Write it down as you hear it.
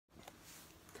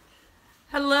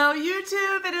Hello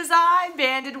YouTube, it is I,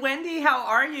 Bandedwendy. How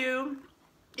are you?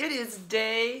 It is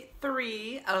day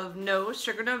 3 of No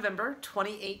Sugar November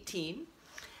 2018,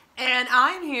 and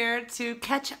I'm here to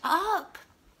catch up.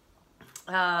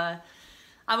 I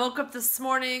woke up this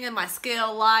morning and my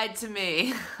scale lied to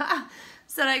me.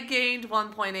 Said I gained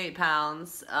 1.8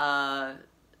 pounds.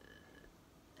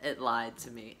 It lied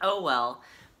to me. Oh well.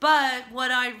 But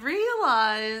what I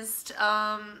realized,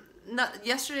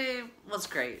 yesterday was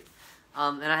great.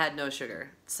 And I had no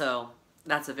sugar, so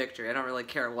that's a victory. I don't really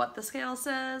care what the scale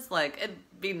says. Like, it'd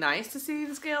be nice to see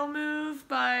the scale move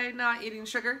by not eating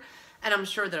sugar, and I'm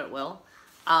sure that it will.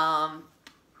 But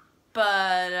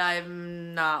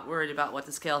I'm not worried about what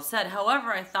the scale said.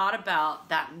 However, I thought about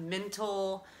that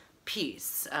mental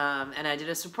piece, and I did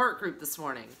a support group this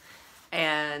morning,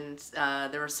 and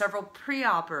there were several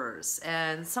pre-oppers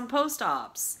and some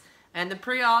post-ops, and the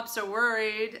pre-ops are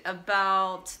worried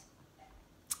about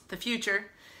the future,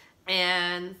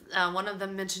 and one of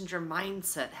them mentioned your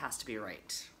mindset has to be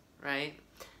right?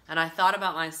 And I thought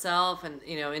about myself, and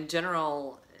in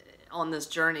general on this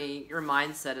journey, your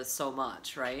mindset is so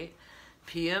much, right?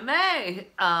 PMA.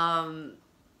 And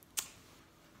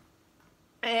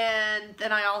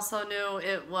then I also knew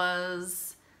it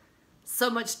was so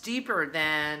much deeper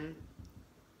than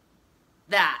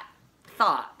that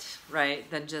thought,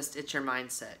 right? Than just it's your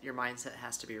mindset. Your mindset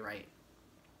has to be right.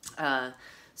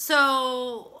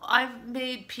 So I've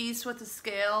made peace with the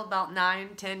scale about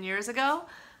 9-10 years ago.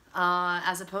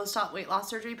 As a post-op weight loss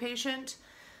surgery patient,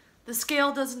 the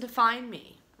scale doesn't define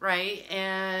me, right?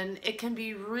 And it can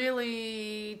be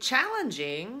really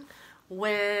challenging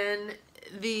when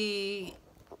the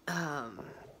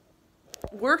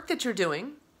work that you're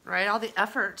doing, right, all the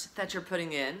effort that you're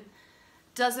putting in,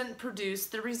 doesn't produce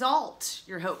the result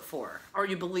you're hoped for or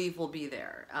you believe will be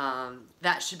there.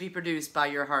 That should be produced by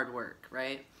your hard work,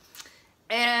 right?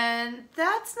 And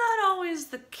that's not always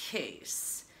the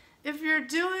case. If you're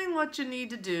doing what you need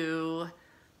to do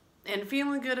and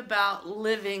feeling good about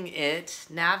living it,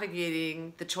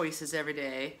 navigating the choices every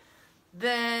day,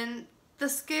 then the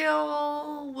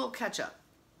scale will catch up,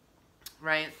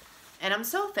 right? And I'm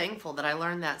so thankful that I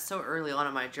learned that so early on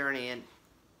in my journey, and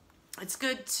it's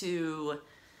good to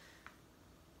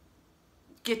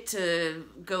get to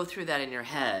go through that in your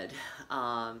head.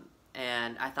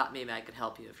 And I thought maybe I could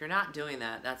help you. If you're not doing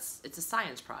that, it's a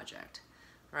science project,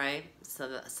 right?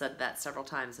 So I said that several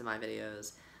times in my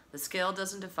videos. The scale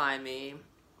doesn't define me.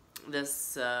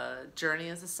 This journey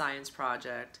is a science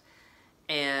project,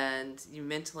 and you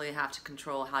mentally have to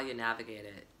control how you navigate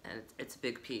it, and it's a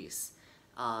big piece.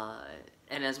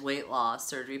 And as weight loss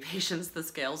surgery patients, the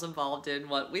scale's involved in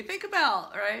what we think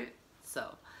about, right?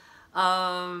 So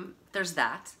there's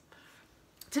that.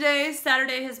 Today,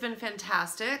 Saturday, has been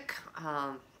fantastic.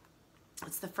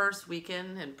 It's the first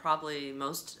weekend in probably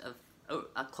most of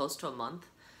close to a month,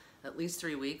 at least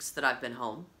 3 weeks that I've been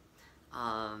home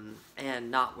and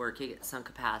not working at some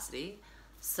capacity.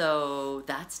 So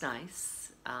that's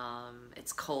nice.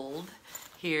 It's cold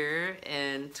here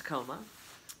in Tacoma.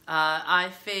 I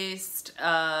faced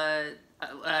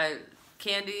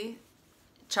candy,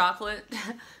 chocolate,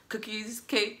 cookies,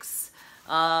 cakes,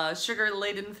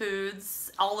 sugar-laden foods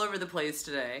all over the place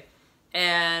today.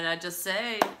 And I just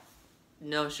say,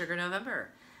 no sugar November.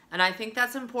 And I think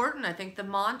that's important. I think the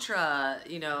mantra,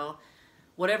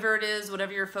 whatever it is,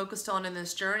 whatever you're focused on in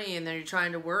this journey and that you're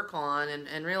trying to work on,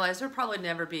 and realize there'll probably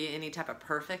never be any type of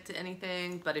perfect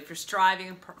anything, but if you're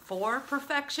striving for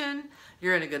perfection,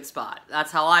 you're in a good spot.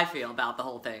 That's how I feel about the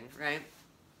whole thing, right?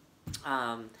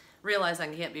 Realize I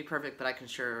can't be perfect, but I can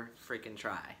sure freaking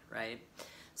try, right?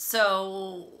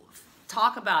 So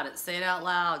talk about it, say it out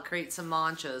loud, create some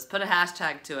mantras, put a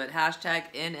hashtag to it, hashtag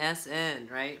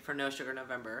NSN, right, for No Sugar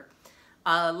November.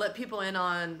 Let people in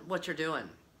on what you're doing.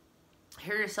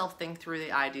 Hear yourself think through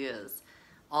the ideas.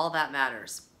 All that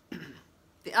matters.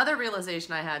 The other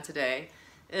realization I had today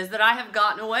is that I have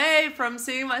gotten away from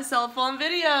seeing myself on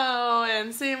video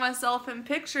and seeing myself in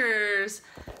pictures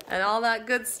and all that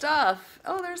good stuff.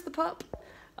 Oh, there's the pup.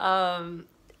 And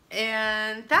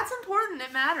that's important.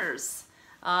 It matters.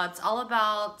 It's all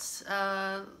about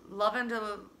loving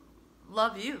to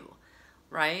love you,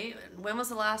 right? When was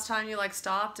the last time you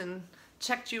stopped and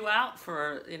checked you out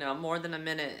for more than a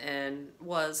minute and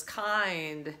was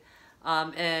kind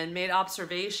and made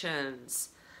observations?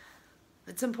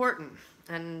 It's important,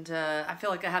 and I feel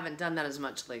like I haven't done that as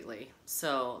much lately,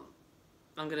 so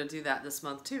I'm gonna do that this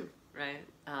month too,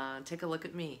 right? Take a look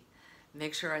at me,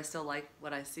 make sure I still like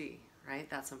what I see, right?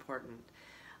 That's important.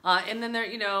 And then there,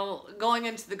 going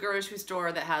into the grocery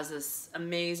store that has this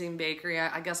amazing bakery.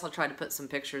 I guess I'll try to put some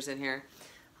pictures in here.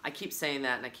 I keep saying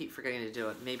that and I keep forgetting to do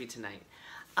it. Maybe tonight.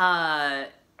 And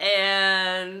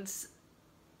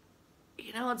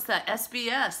you know, it's that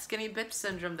SBS, skinny bitch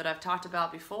syndrome, that I've talked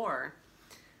about before.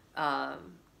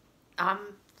 I'm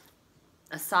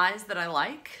a size that I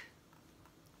like.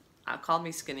 Call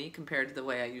me skinny compared to the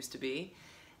way I used to be.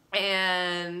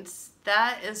 And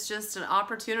that is just an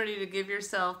opportunity to give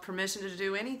yourself permission to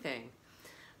do anything.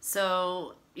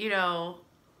 So, you know,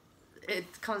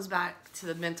 it comes back to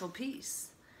the mental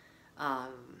piece.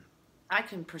 I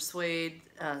can persuade,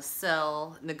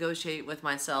 sell, negotiate with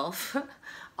myself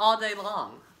all day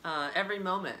long, every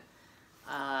moment.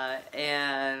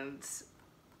 And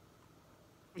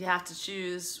you have to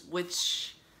choose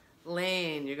which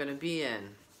lane you're going to be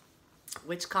in,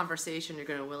 which conversation you're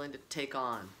going to be willing to take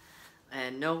on,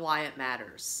 and know why it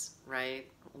matters, right?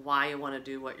 Why you want to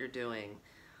do what you're doing,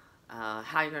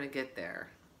 how you're going to get there,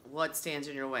 what stands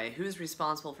in your way, who's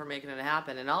responsible for making it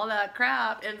happen, and all that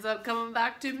crap ends up coming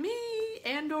back to me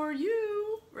and or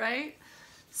you, right?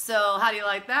 So how do you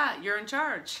like that? You're in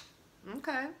charge.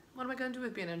 Okay, what am I going to do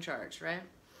with being in charge, right?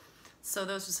 So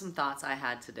those are some thoughts I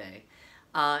had today.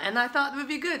 And I thought it would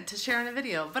be good to share in a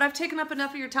video, but I've taken up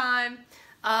enough of your time.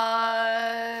 You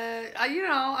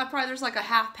know, there's like a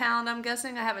 ½ pound, I'm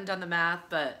guessing. I haven't done the math,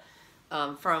 but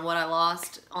from what I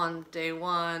lost on day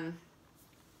 1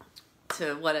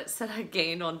 to what it said I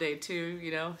gained on day 2,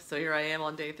 you know, so here I am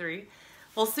on day 3.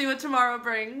 We'll see what tomorrow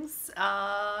brings.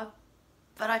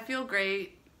 But I feel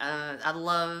great. I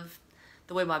love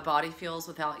the way my body feels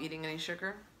without eating any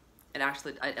sugar. It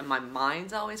actually, my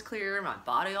mind's always clear, my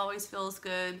body always feels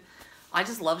good. I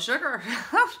just love sugar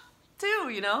too,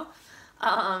 you know?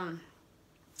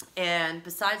 And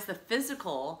besides the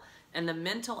physical and the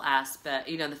mental aspect,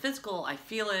 you know, the physical, I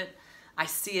feel it, I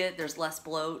see it, there's less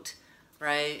bloat,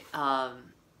 right?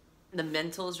 The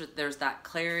mentals, there's that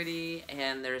clarity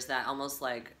and there's that almost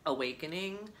like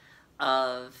awakening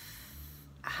of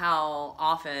how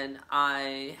often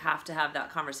I have to have that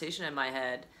conversation in my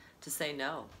head to say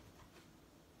no.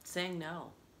 Saying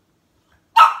no.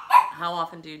 How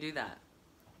often do you do that?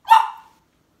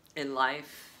 In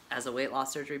life, as a weight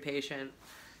loss surgery patient,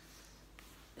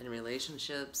 in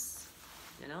relationships,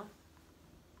 you know?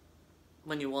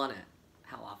 When you want it,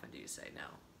 how often do you say no?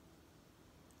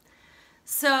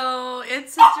 So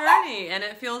it's a journey and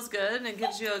it feels good and it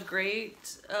gives you a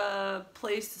great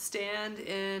place to stand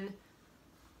in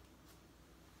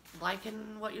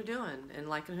liking what you're doing and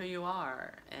liking who you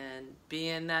are and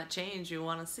being that change you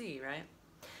want to see, right?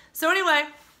 So anyway,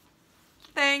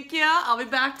 thank you. I'll be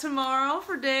back tomorrow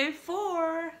for day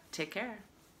 4. Take care.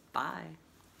 Bye.